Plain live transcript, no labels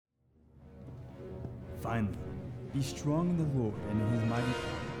Finally, be strong in the Lord and in his mighty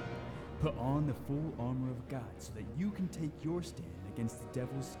power. Put on the full armor of God so that you can take your stand against the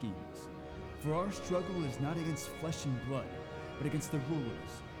devil's schemes. For our struggle is not against flesh and blood, but against the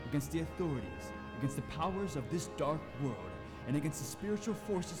rulers, against the authorities, against the powers of this dark world, and against the spiritual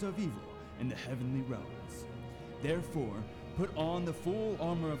forces of evil in the heavenly realms. Therefore, put on the full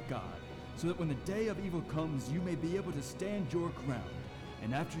armor of God, so that when the day of evil comes, you may be able to stand your ground.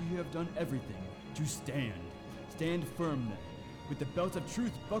 And after you have done everything, to stand. Stand firm then, with the belt of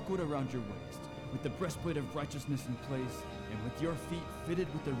truth buckled around your waist, with the breastplate of righteousness in place, and with your feet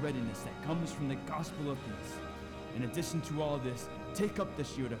fitted with the readiness that comes from the gospel of peace. In addition to all this, take up the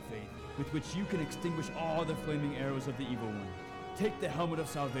shield of faith, with which you can extinguish all the flaming arrows of the evil one. Take the helmet of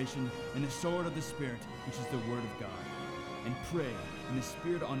salvation and the sword of the Spirit, which is the word of God. And pray in the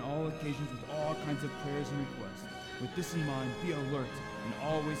Spirit on all occasions with all kinds of prayers and requests. With this in mind, be alert and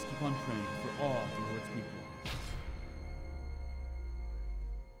always keep on praying for all the Lord's people.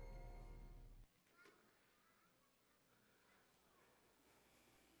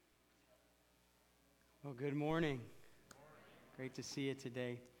 Well, good morning. Great to see you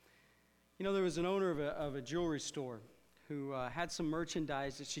today. You know, there was an owner of a jewelry store who had some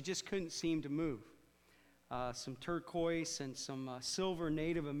merchandise that she just couldn't seem to move. Some turquoise and some silver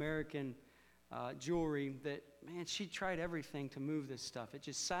Native American jewelry that, man, she tried everything to move this stuff. It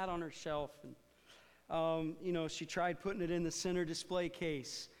just sat on her shelf. And, she tried putting it in the center display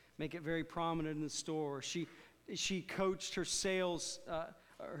case, make it very prominent in the store. She coached her sales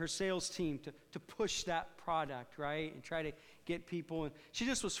team to push that product, right, and try to get people. And she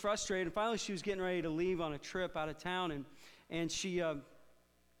just was frustrated. And finally, she was getting ready to leave on a trip out of town, and she's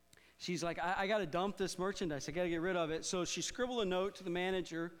like, I got to dump this merchandise. I got to get rid of it. So she scribbled a note to the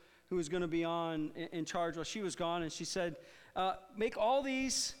manager who was going to be in charge while she was gone, and she said, make all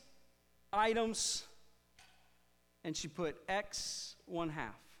these items, and she put X 1/2,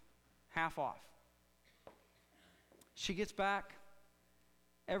 half off. She gets back,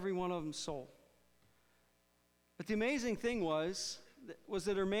 every one of them sold. But the amazing thing was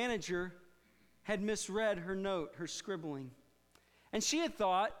that her manager had misread her note, her scribbling. And she had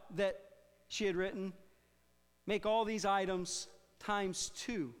thought that she had written, make all these items times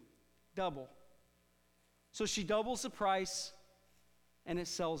 2, double. So she doubles the price, and it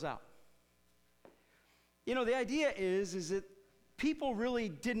sells out. You know, the idea is that people really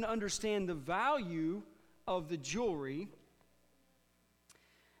didn't understand the value of the jewelry,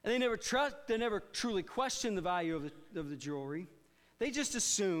 and they never truly questioned the value of the jewelry. They just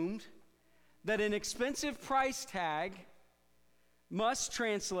assumed that an expensive price tag must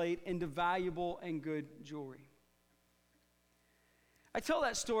translate into valuable and good jewelry. I tell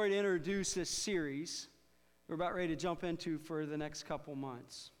that story to introduce this series we're about ready to jump into for the next couple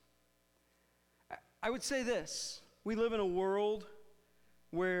months. I would say this: we live in a world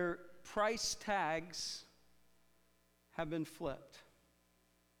where price tags have been flipped.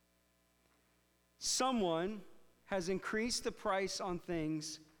 Someone has increased the price on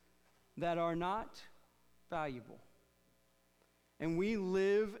things that are not valuable. And we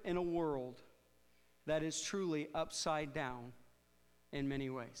live in a world that is truly upside down in many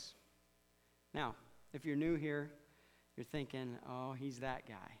ways. Now, if you're new here, you're thinking, oh, he's that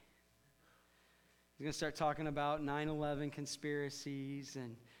guy. He's going to start talking about 9/11 conspiracies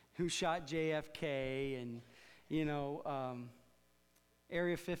and who shot JFK and,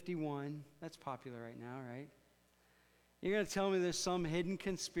 Area 51. That's popular right now, right? You're going to tell me there's some hidden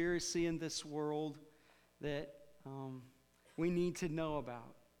conspiracy in this world that we need to know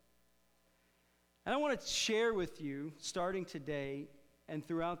about. And I want to share with you, starting today and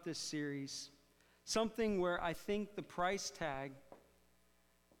throughout this series, something where I think the price tag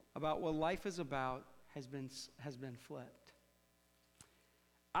about what life is about has been flipped.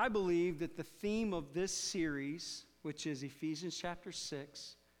 I believe that the theme of this series, which is Ephesians chapter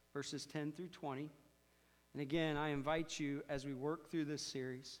 6, verses 10 through 20, and again, I invite you as we work through this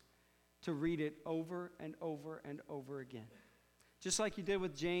series to read it over and over and over again. Just like you did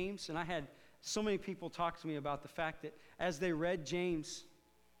with James, and I had so many people talk to me about the fact that as they read James,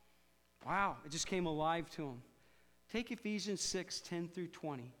 wow, it just came alive to them. Take Ephesians 6, 10 through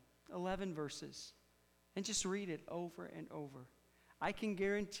 20, 11 verses, and just read it over and over. I can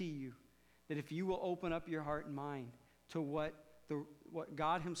guarantee you that if you will open up your heart and mind to what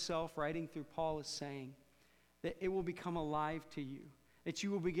God himself, writing through Paul, is saying, that it will become alive to you, that you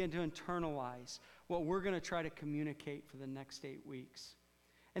will begin to internalize what we're going to try to communicate for the next 8 weeks.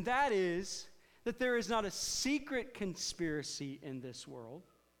 And that is that there is not a secret conspiracy in this world,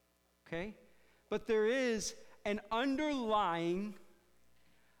 okay? But there is an underlying,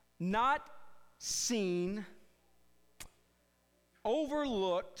 not seen,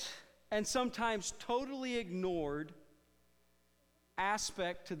 overlooked, and sometimes totally ignored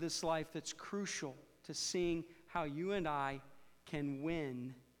aspect to this life that's crucial to seeing how you and I can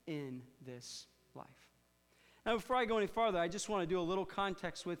win in this life. Now, before I go any farther, I just want to do a little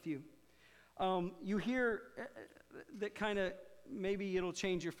context with you. You hear that kind of, maybe it'll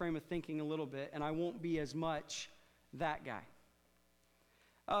change your frame of thinking a little bit, and I won't be as much that guy.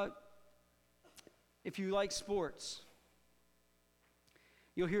 If you like sports,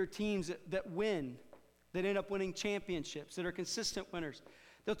 you'll hear teams that win, that end up winning championships, that are consistent winners.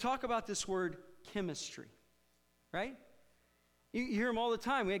 They'll talk about this word chemistry, right? You hear them all the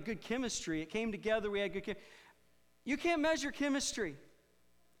time. We had good chemistry. It came together. We had good chemistry. You can't measure chemistry.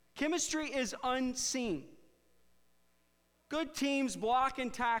 Chemistry is unseen. Good teams block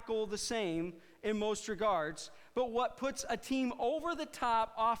and tackle the same in most regards, but what puts a team over the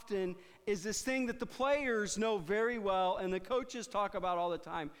top often is this thing that the players know very well and the coaches talk about all the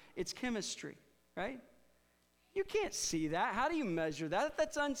time. It's chemistry, right? You can't see that. How do you measure that?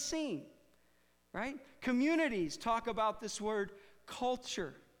 That's unseen, right? Communities talk about this word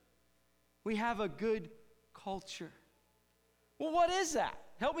culture. We have a good culture. Well, what is that?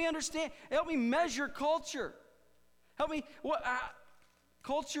 Help me understand. Help me measure culture. Help me.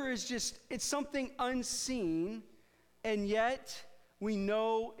 Culture is just, it's something unseen, and yet we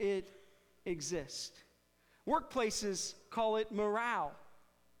know it exists. Workplaces call it morale,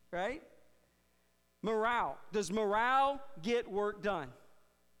 right? Morale. Does morale get work done?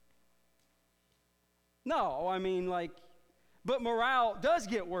 No, I mean, but morale does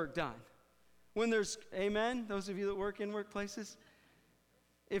get work done. When there's, amen, those of you that work in workplaces?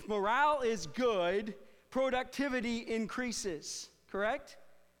 If morale is good, productivity increases, correct?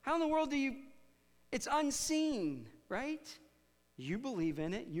 How in the world it's unseen, right? You believe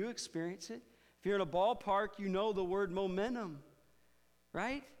in it, you experience it. If you're in a ballpark, you know the word momentum,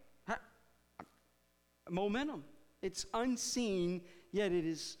 right? Momentum. It's unseen, yet it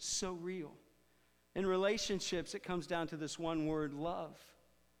is so real. In relationships, it comes down to this one word, love.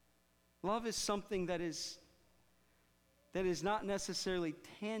 Love is something that is not necessarily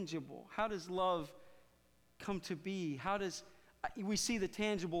tangible. How does love come to be? We see the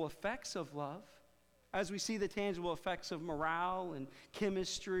tangible effects of love, as we see the tangible effects of morale and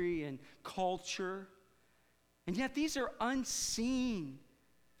chemistry and culture. And yet these are unseen,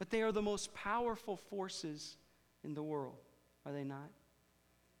 but they are the most powerful forces in the world, are they not?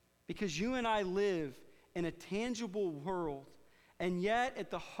 Because you and I live in a tangible world, and yet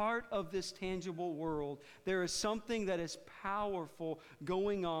at the heart of this tangible world, there is something that is powerful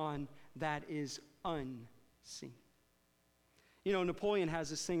going on that is unseen. You know, Napoleon has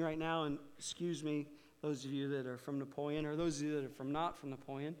this thing right now, and excuse me, those of you that are from Napoleon, or those of you that are not from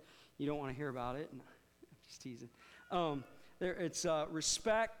Napoleon, you don't want to hear about it. No, I'm just teasing. It's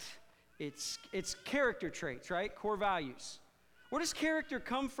respect, it's character traits, right? Core values. Where does character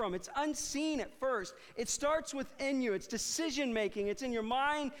come from? It's unseen at first. It starts within you. It's decision making. It's in your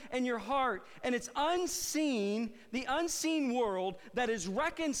mind and your heart. And it's unseen, the unseen world that is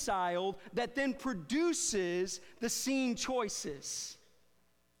reconciled, that then produces the seen choices.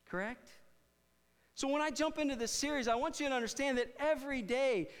 Correct? So when I jump into this series, I want you to understand that every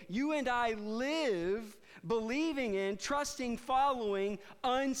day you and I live believing in, trusting, following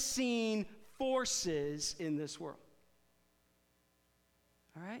unseen forces in this world.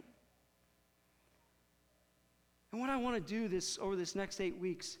 All right? And what I want to do over this next 8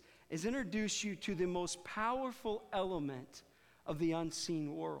 weeks is introduce you to the most powerful element of the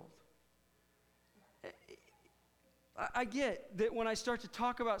unseen world. I get that when I start to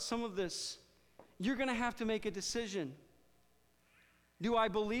talk about some of this, you're going to have to make a decision. Do I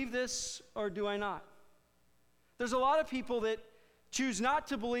believe this or do I not? There's a lot of people that choose not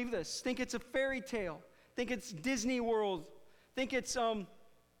to believe this, think it's a fairy tale, think it's Disney World, think it's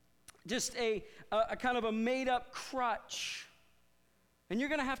just a kind of a made-up crutch. And you're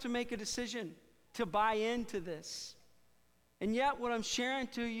going to have to make a decision to buy into this. And yet what I'm sharing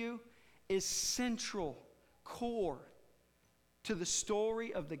to you is central, core to the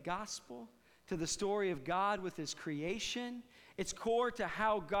story of the gospel, to the story of God with his creation. It's core to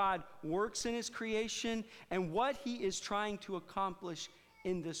how God works in his creation and what he is trying to accomplish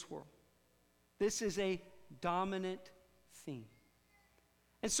in this world. This is a dominant theme.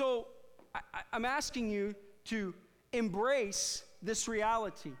 And so I'm asking you to embrace this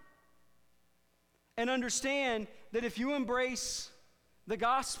reality and understand that if you embrace the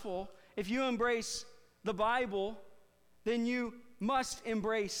gospel, if you embrace the Bible, then you must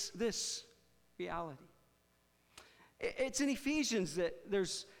embrace this reality. It's in Ephesians that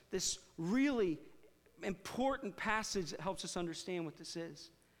there's this really important passage that helps us understand what this is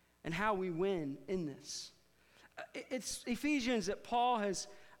and how we win in this. It's Ephesians that Paul has,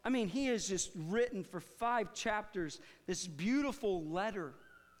 he has just written for 5 chapters this beautiful letter.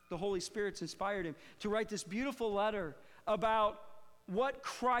 The Holy Spirit's inspired him to write this beautiful letter about what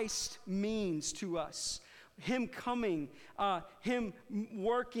Christ means to us. Him coming, Him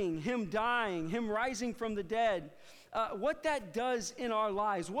working, Him dying, Him rising from the dead. What that does in our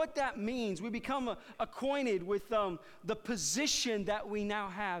lives, what that means. We become acquainted with the position that we now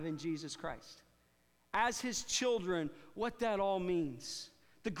have in Jesus Christ. As His children, what that all means.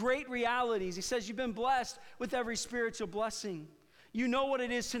 The great realities. He says you've been blessed with every spiritual blessing. You know what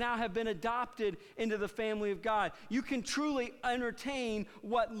it is to now have been adopted into the family of God. You can truly entertain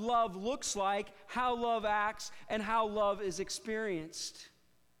what love looks like, how love acts, and how love is experienced.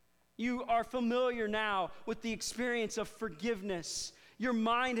 You are familiar now with the experience of forgiveness. Your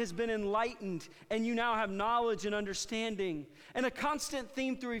mind has been enlightened, and you now have knowledge and understanding. And a constant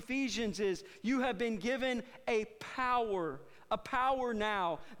theme through Ephesians is you have been given a power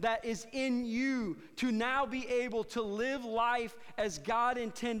now that is in you to now be able to live life as God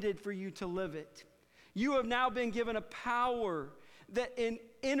intended for you to live it. You have now been given a power that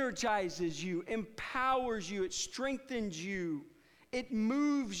energizes you, empowers you, it strengthens you. It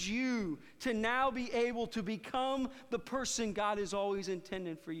moves you to now be able to become the person God has always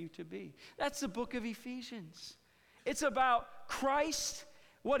intended for you to be. That's the book of Ephesians. It's about Christ,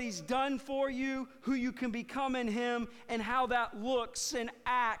 what He's done for you, who you can become in Him, and how that looks and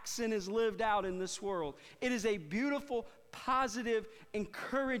acts and is lived out in this world. It is a beautiful, positive,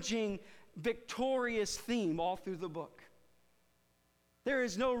 encouraging, victorious theme all through the book. There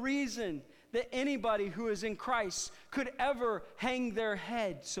is no reason that anybody who is in Christ could ever hang their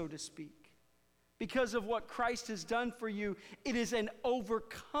head, so to speak. Because of what Christ has done for you, it is an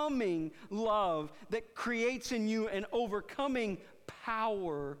overcoming love that creates in you an overcoming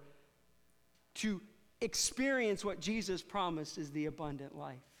power to experience what Jesus promised is the abundant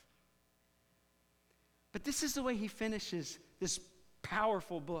life. But this is the way he finishes this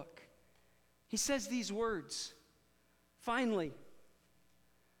powerful book. He says these words, finally.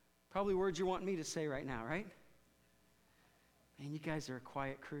 Probably words you want me to say right now, right? Man, you guys are a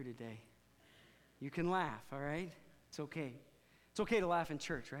quiet crew today. You can laugh, all right? It's okay. It's okay to laugh in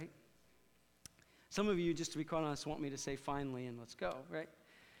church, right? Some of you, just to be quite honest, want me to say finally and let's go, right?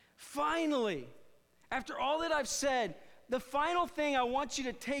 Finally, after all that I've said, the final thing I want you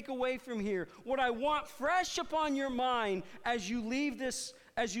to take away from here, what I want fresh upon your mind as you leave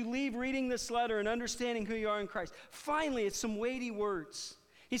reading this letter and understanding who you are in Christ. Finally, it's some weighty words.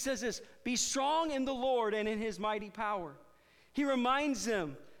 He says this, be strong in the Lord and in His mighty power. He reminds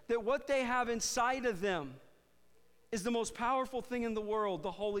them that what they have inside of them is the most powerful thing in the world, the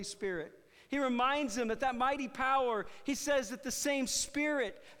Holy Spirit. He reminds them that mighty power, he says that the same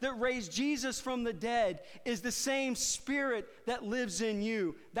Spirit that raised Jesus from the dead is the same Spirit that lives in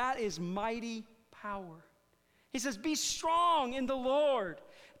you. That is mighty power. He says, be strong in the Lord.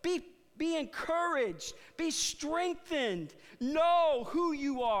 Be encouraged, be strengthened, know who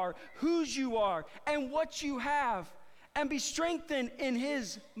you are, whose you are, and what you have, and be strengthened in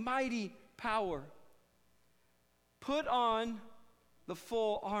His mighty power. Put on the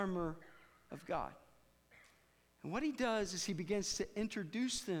full armor of God. And what he does is he begins to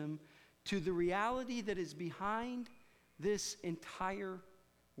introduce them to the reality that is behind this entire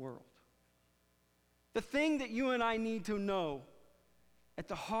world. The thing that you and I need to know at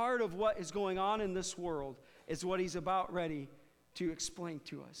the heart of what is going on in this world is what he's about ready to explain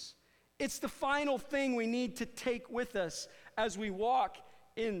to us. It's the final thing we need to take with us as we walk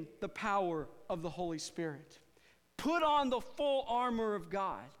in the power of the Holy Spirit. Put on the full armor of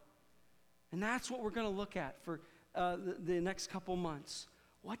God. And that's what we're going to look at for the next couple months.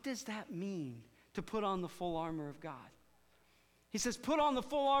 What does that mean to put on the full armor of God? He says, put on the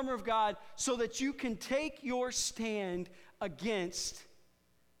full armor of God so that you can take your stand against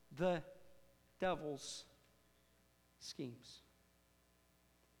the devil's schemes.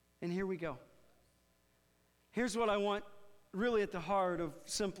 And here we go. Here's what I want really at the heart of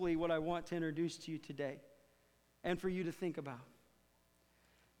simply what I want to introduce to you today and for you to think about.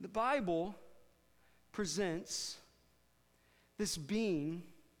 The Bible presents this being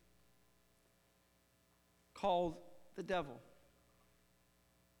called the devil.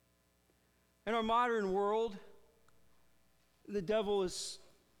 In our modern world, the devil is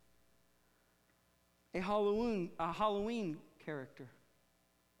a Halloween character.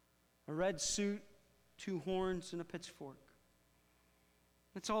 A red suit, 2 horns, and a pitchfork.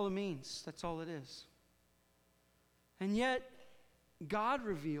 That's all it means. That's all it is. And yet, God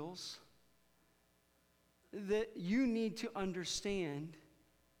reveals that you need to understand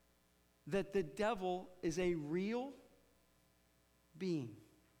that the devil is a real being.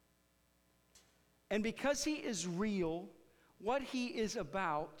 And because he is real, what he is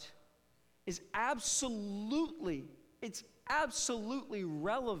about is absolutely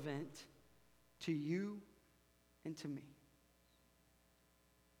relevant to you and to me.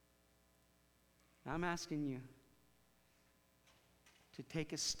 Now, I'm asking you to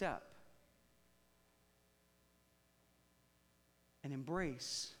take a step and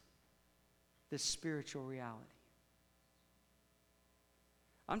embrace this spiritual reality.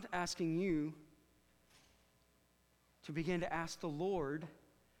 I'm asking you to begin to ask the Lord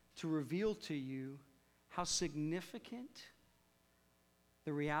to reveal to you how significant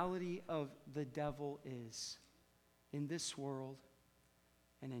the reality of the devil is in this world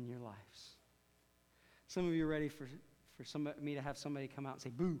and in your lives. Some of you are ready for me to have somebody come out and say,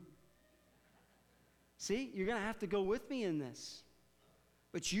 boo. See, you're going to have to go with me in this.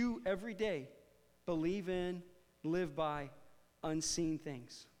 But you, every day, believe in, live by unseen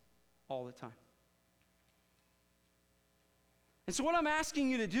things all the time. And so what I'm asking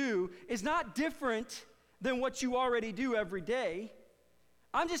you to do is not different than what you already do every day.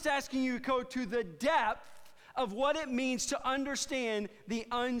 I'm just asking you to go to the depth of what it means to understand the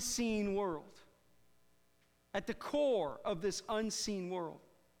unseen world. At the core of this unseen world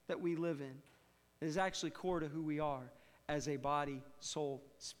that we live in, it is actually core to who we are as a body, soul,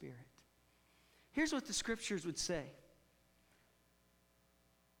 spirit. Here's what the scriptures would say.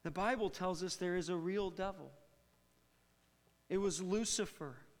 The Bible tells us there is a real devil. It was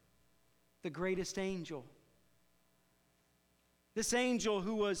Lucifer, the greatest angel. This angel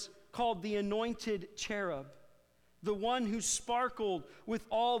who was called the anointed cherub, the one who sparkled with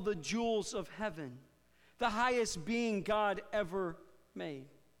all the jewels of heaven, the highest being God ever made.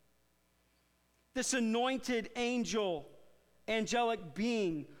 This anointed angel, angelic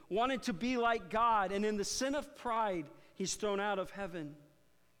being, wanted to be like God, and in the sin of pride, he's thrown out of heaven.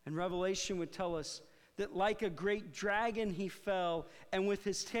 And Revelation would tell us that like a great dragon he fell, and with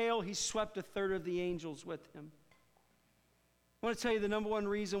his tail he swept a third of the angels with him. I want to tell you the number one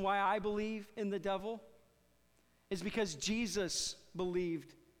reason why I believe in the devil is because Jesus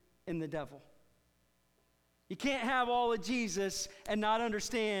believed in the devil. You can't have all of Jesus and not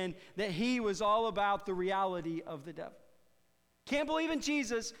understand that he was all about the reality of the devil. Can't believe in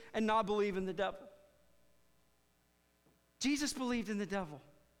Jesus and not believe in the devil. Jesus believed in the devil.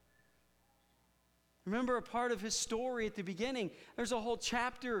 Remember a part of his story at the beginning. There's a whole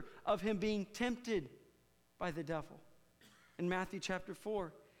chapter of him being tempted by the devil in Matthew chapter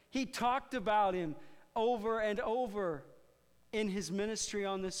 4. He talked about him over and over in his ministry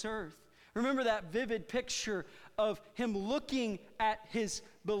on this earth. Remember that vivid picture of him looking at his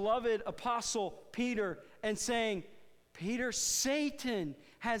beloved apostle Peter and saying, Peter, Satan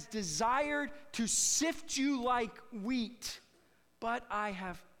has desired to sift you like wheat, but I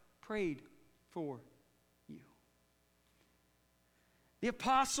have prayed for you. The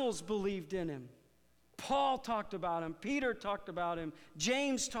apostles believed in him. Paul talked about him. Peter talked about him.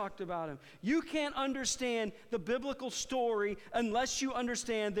 James talked about him. You can't understand the biblical story unless you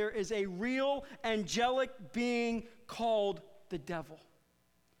understand there is a real angelic being called the devil.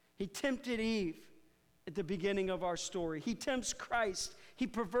 He tempted Eve at the beginning of our story. He tempts Christ. He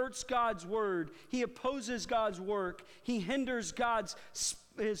perverts God's word. He opposes God's work. He hinders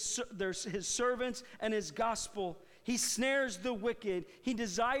his servants and his gospel. He snares the wicked. He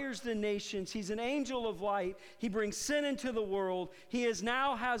desires the nations. He's an angel of light. He brings sin into the world. He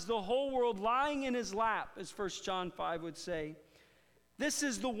now has the whole world lying in his lap, as 1 John 5 would say. This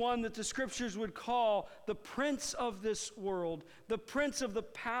is the one that the scriptures would call the prince of this world, the prince of the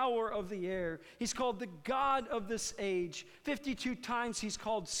power of the air. He's called the God of this age. 52 times he's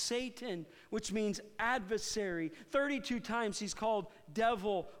called Satan, which means adversary. 32 times he's called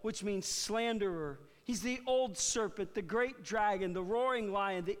devil, which means slanderer. He's the old serpent, the great dragon, the roaring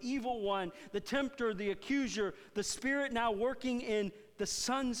lion, the evil one, the tempter, the accuser, the spirit now working in the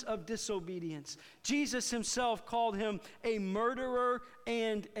sons of disobedience. Jesus himself called him a murderer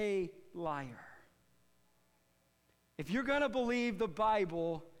and a liar. If you're going to believe the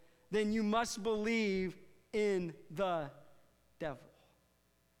Bible, then you must believe in the devil.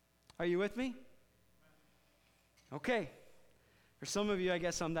 Are you with me? Okay. For some of you, I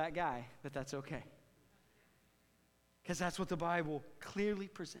guess I'm that guy, but that's okay. Because that's what the Bible clearly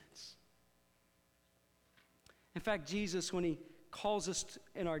presents. In fact, Jesus, when he calls us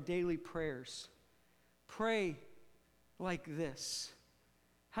in our daily prayers, pray like this.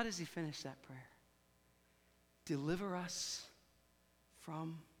 How does he finish that prayer? Deliver us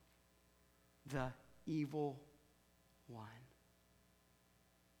from the evil one.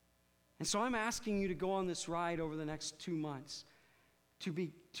 And so I'm asking you to go on this ride over the next 2 months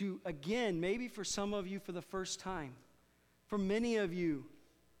to again, maybe for some of you for the first time, for many of you,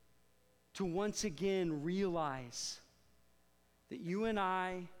 to once again realize that you and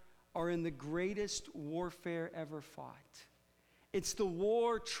I are in the greatest warfare ever fought. It's the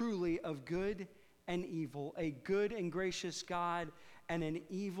war truly of good and evil, a good and gracious God and an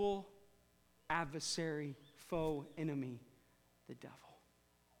evil adversary, foe, enemy, the devil.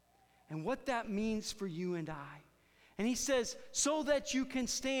 And what that means for you and I. And he says, so that you can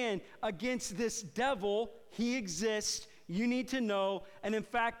stand against this devil, he exists, you need to know. And in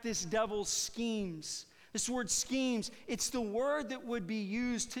fact, this devil's schemes. This word schemes, it's the word that would be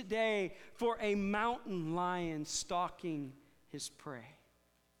used today for a mountain lion stalking his prey.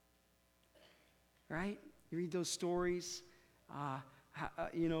 Right? You read those stories,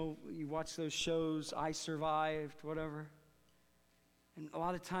 you watch those shows, I Survived, whatever. And a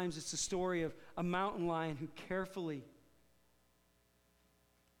lot of times it's the story of a mountain lion who carefully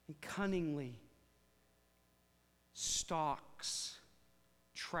and cunningly stalks,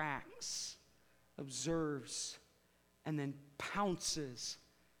 tracks, observes, and then pounces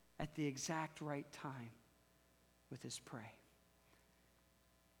at the exact right time with his prey.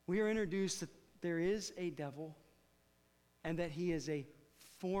 We are introduced that there is a devil and that he is a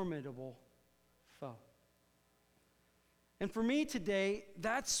formidable foe. And for me today,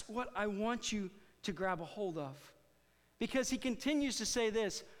 that's what I want you to grab a hold of. Because he continues to say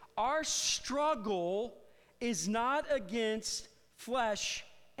this, our struggle is not against flesh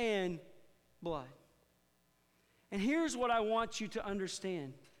and blood. And here's what I want you to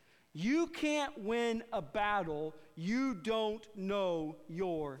understand. You can't win a battle you don't know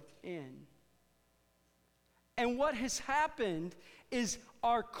you're in. And what has happened is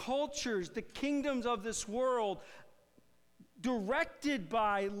our cultures, the kingdoms of this world, directed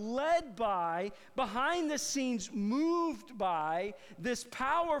by, led by, behind the scenes, moved by this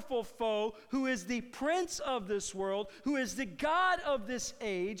powerful foe who is the prince of this world, who is the God of this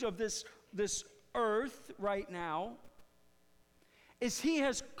age, of this earth right now, is he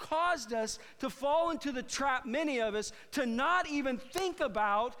has caused us to fall into the trap, many of us, to not even think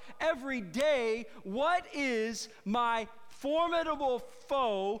about every day, what is my formidable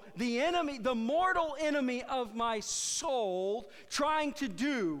foe, the enemy, the mortal enemy of my soul, trying to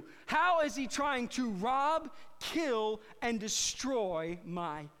do? How is he trying to rob, kill, and destroy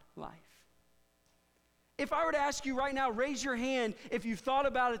my life? If I were to ask you right now, raise your hand if you've thought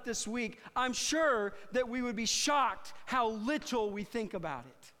about it this week, I'm sure that we would be shocked how little we think about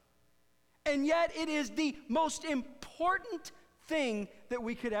it. And yet it is the most important thing that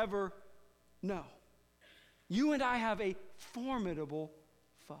we could ever know. You and I have a formidable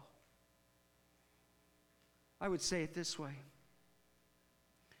foe. I would say it this way.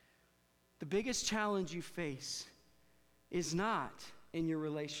 The biggest challenge you face is not in your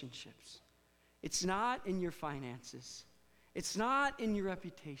relationships. It's not in your finances. It's not in your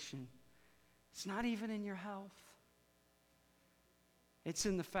reputation. It's not even in your health. It's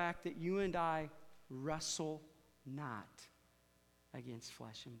in the fact that you and I wrestle not against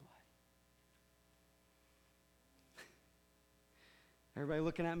flesh and blood. Everybody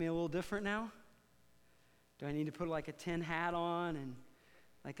looking at me a little different now? Do I need to put like a tin hat on and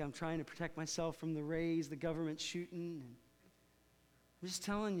like I'm trying to protect myself from the rays, the government shooting? I'm just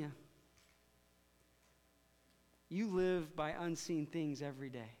telling you. You live by unseen things every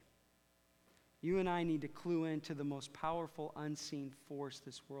day. You and I need to clue into the most powerful unseen force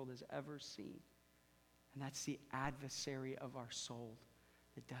this world has ever seen. And that's the adversary of our soul,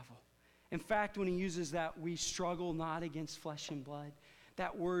 the devil. In fact, when he uses that, we struggle not against flesh and blood.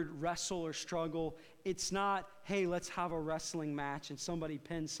 That word wrestle or struggle, it's not, hey, let's have a wrestling match and somebody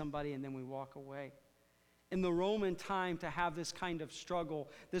pins somebody and then we walk away. In the Roman time, to have this kind of struggle,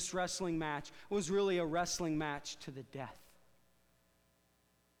 this wrestling match, was really a wrestling match to the death.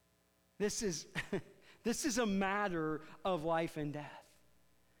 This is a matter of life and death.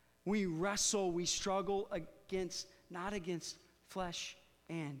 We wrestle, we struggle not against flesh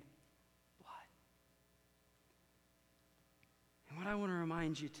and blood. And what I want to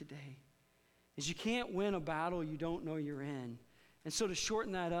remind you today is you can't win a battle you don't know you're in. And so to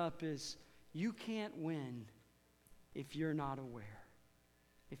shorten that up is, you can't win if you're not aware,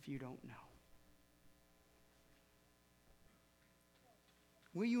 if you don't know.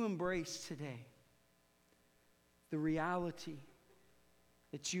 Will you embrace today the reality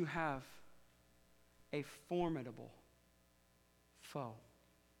that you have a formidable foe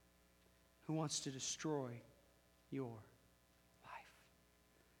who wants to destroy your life?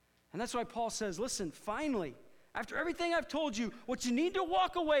 And that's why Paul says, listen, finally, after everything I've told you, what you need to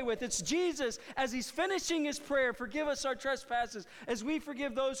walk away with, it's Jesus as he's finishing his prayer, forgive us our trespasses as we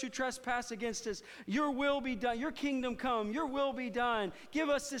forgive those who trespass against us. Your will be done. Your kingdom come. Your will be done. Give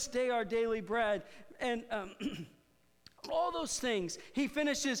us this day our daily bread. And all those things, he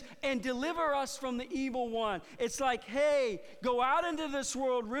finishes, and deliver us from the evil one. It's like, hey, go out into this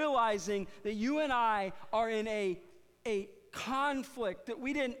world realizing that you and I are in a conflict that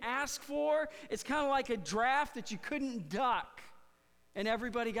we didn't ask for. It's kind of like a draft that you couldn't duck, and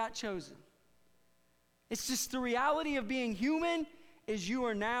everybody got chosen. It's just the reality of being human is you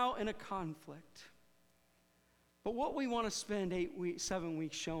are now in a conflict. But what we want to spend 7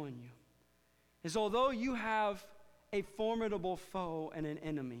 weeks showing you is although you have a formidable foe and an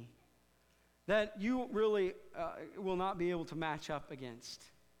enemy that you really will not be able to match up against,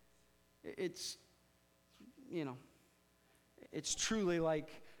 it's, it's truly like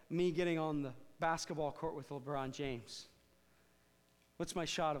me getting on the basketball court with LeBron James. What's my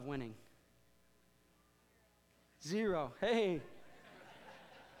shot of winning? 0. Hey.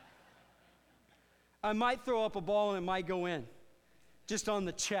 I might throw up a ball and it might go in, just on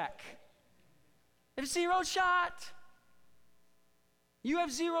the check. If 0 shot, you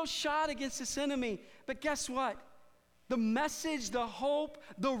have 0 shot against this enemy. But guess what? The message, the hope,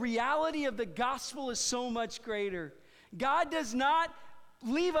 the reality of the gospel is so much greater. God does not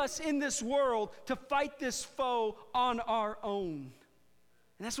leave us in this world to fight this foe on our own.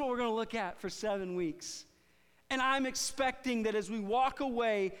 And that's what we're going to look at for 7 weeks. And I'm expecting that as we walk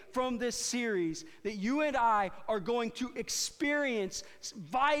away from this series, that you and I are going to experience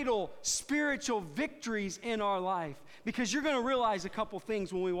vital spiritual victories in our life. Because you're going to realize a couple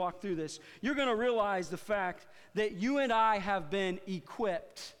things when we walk through this. You're going to realize the fact that you and I have been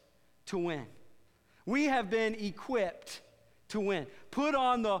equipped to win. We have been equipped to win. Put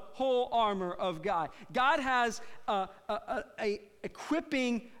on the whole armor of God. God has a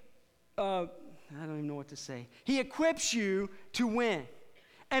equipping, I don't even know what to say. He equips you to win.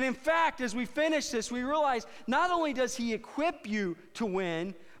 And in fact, as we finish this, we realize not only does he equip you to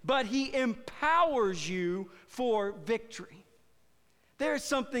win, but he empowers you for victory. There's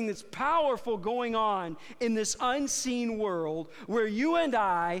something that's powerful going on in this unseen world where you and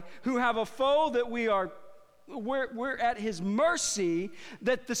I, who have a foe that we're at his mercy,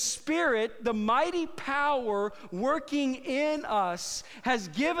 that the Spirit, the mighty power working in us, has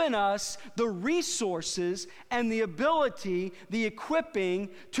given us the resources and the ability, the equipping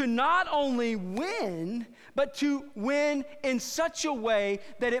to not only win, but to win in such a way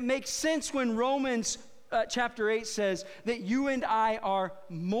that it makes sense when Romans chapter 8 says that you and I are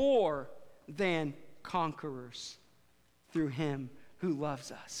more than conquerors through him who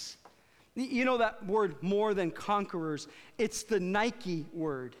loves us. You know that word, more than conquerors, it's the Nike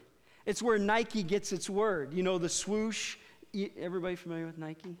word. It's where Nike gets its word. You know, the swoosh. Everybody familiar with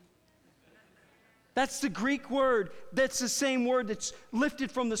Nike? That's the Greek word. That's the same word that's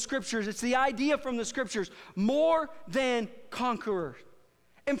lifted from the scriptures. It's the idea from the scriptures. More than conqueror.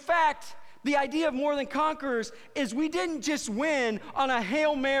 In fact, the idea of more than conquerors is we didn't just win on a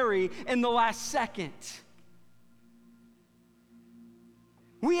Hail Mary in the last second.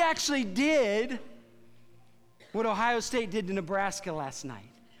 We actually did what Ohio State did to Nebraska last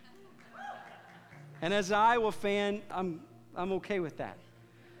night. And as an Iowa fan, I'm okay with that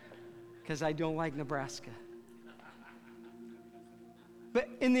because I don't like Nebraska. But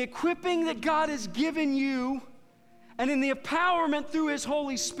in the equipping that God has given you, and in the empowerment through his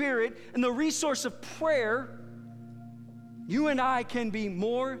Holy Spirit and the resource of prayer, you and I can be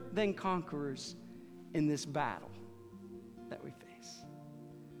more than conquerors in this battle that we face.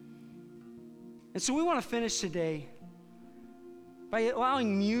 And so we want to finish today by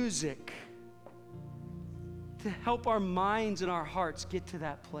allowing music to help our minds and our hearts get to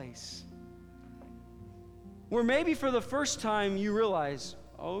that place where maybe for the first time you realize,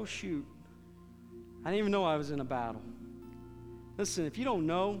 oh shoot, I didn't even know I was in a battle. Listen, if you don't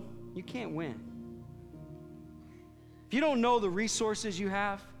know, you can't win. If you don't know the resources you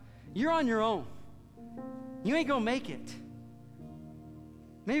have, you're on your own. You ain't gonna make it.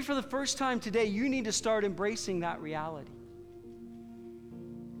 Maybe for the first time today, you need to start embracing that reality.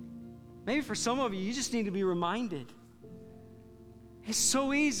 Maybe for some of you, you just need to be reminded. It's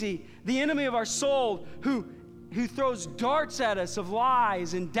so easy. The enemy of our soul who throws darts at us of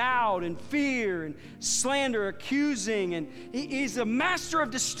lies and doubt and fear and slander, accusing, and he's a master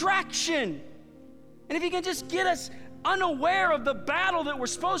of distraction. And if he can just get us unaware of the battle that we're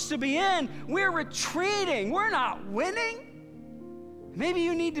supposed to be in, we're retreating. We're not winning. Maybe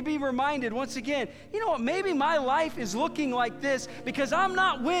you need to be reminded once again, you know what, maybe my life is looking like this because I'm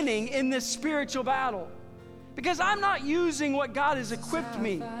not winning in this spiritual battle. Because I'm not using what God has equipped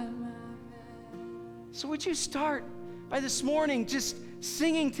me. So would you start by this morning just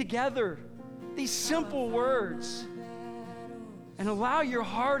singing together these simple words and allow your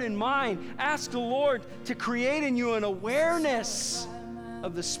heart and mind, ask the Lord to create in you an awareness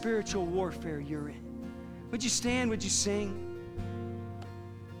of the spiritual warfare you're in. Would you stand? Would you sing?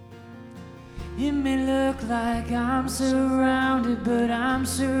 It may look like I'm surrounded, but I'm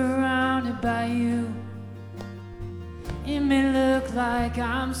surrounded by you. It may look like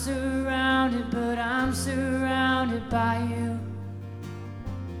I'm surrounded, but I'm surrounded by you.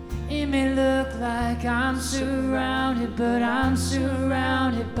 It may look like I'm surrounded, but I'm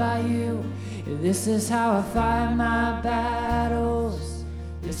surrounded by you. This is how I fight my battles.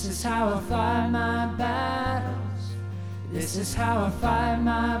 This is how I fight my battles. This is how I fight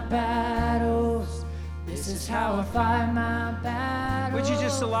my battles. This is how I fight my battles. Would you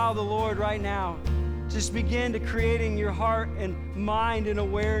just allow the Lord right now, just begin to create in your heart and mind an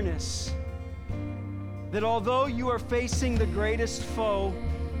awareness that although you are facing the greatest foe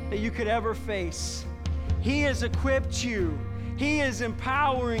that you could ever face, He has equipped you. He is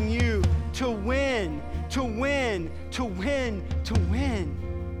empowering you to win, to win, to win, to win.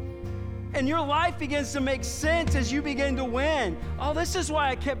 And your life begins to make sense as you begin to win. Oh, this is why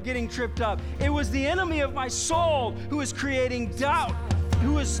I kept getting tripped up. It was the enemy of my soul who was creating doubt,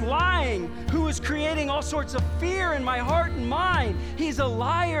 who was lying, who was creating all sorts of fear in my heart and mind. He's a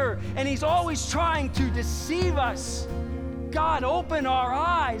liar, and he's always trying to deceive us. God, open our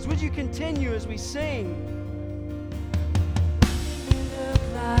eyes. Would you continue as we sing? It may look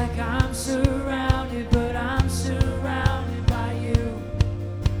like I'm surrounded, but I'm surrounded by you.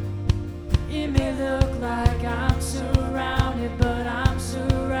 It may look like I'm surrounded, but I'm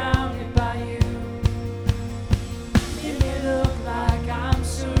surrounded by you. It may look like I'm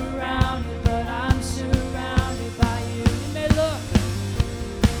surrounded, but I'm surrounded by you.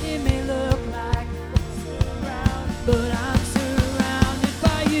 It may look like I'm surrounded, but I'm surrounded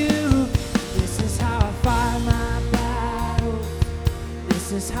by you. This is how I fight my battle.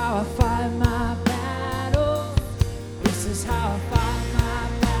 This is how I fight my battle. This is how I fight my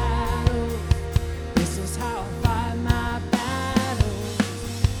battle. This is how I fight my battle.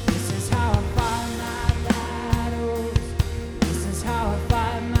 This is how I fight my battles. This is how I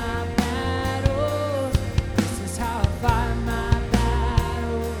fight my battles. This is how I fight my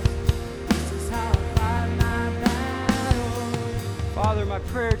battles. This is how I fight my battles. Father, my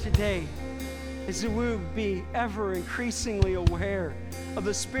prayer today is that we would be ever increasingly aware of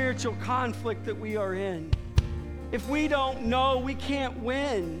the spiritual conflict that we are in. If we don't know, we can't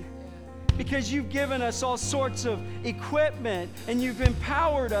win, because you've given us all sorts of equipment and you've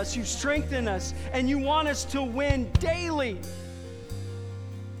empowered us, you've strengthened us, and you want us to win daily.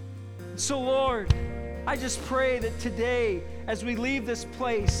 So Lord, I just pray that today, as we leave this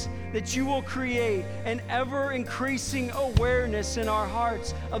place, that you will create an ever-increasing awareness in our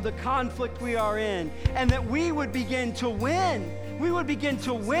hearts of the conflict we are in, and that we would begin to win. We would begin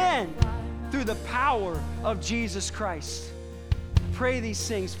to win through the power of Jesus Christ. Pray these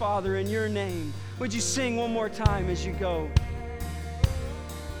things, Father, in your name. Would you sing one more time as you go?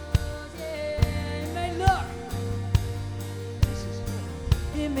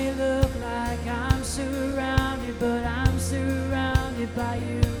 It may look like I'm surrounded, but I'm surrounded by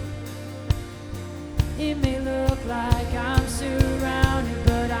you. It may look like I'm surrounded,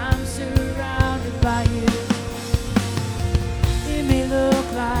 but I'm surrounded by you. It may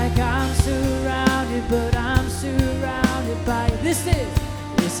look like I'm surrounded, but I'm surrounded by you. This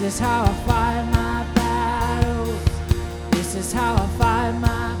is how I fight my battles. This is how I fight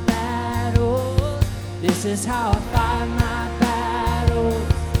my battles. This is how I fight my battles.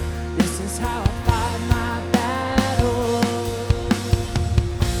 This is how I fight my battles.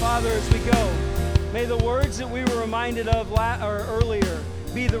 Father, as we go, may the words that we were reminded of earlier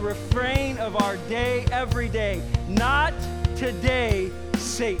be the refrain of our day, every day. Not today,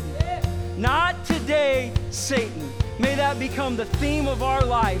 Satan. Not today, Satan. May that become the theme of our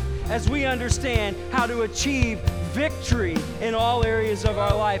life as we understand how to achieve victory in all areas of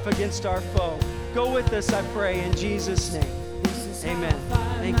our life against our foe. Go with us, I pray, in Jesus' name. Amen.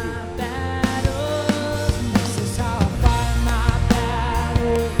 Thank you. This is how I fight my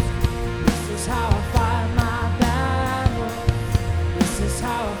battles. This is how I fight my battles. This is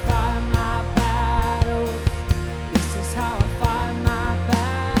how I fight my battles. This is how I fight my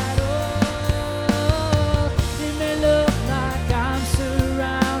battles. It may look like I'm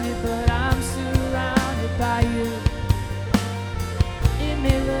surrounded, but I'm surrounded by you.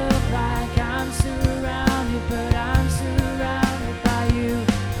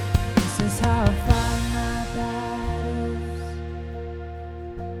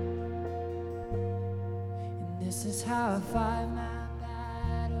 This is how I fight my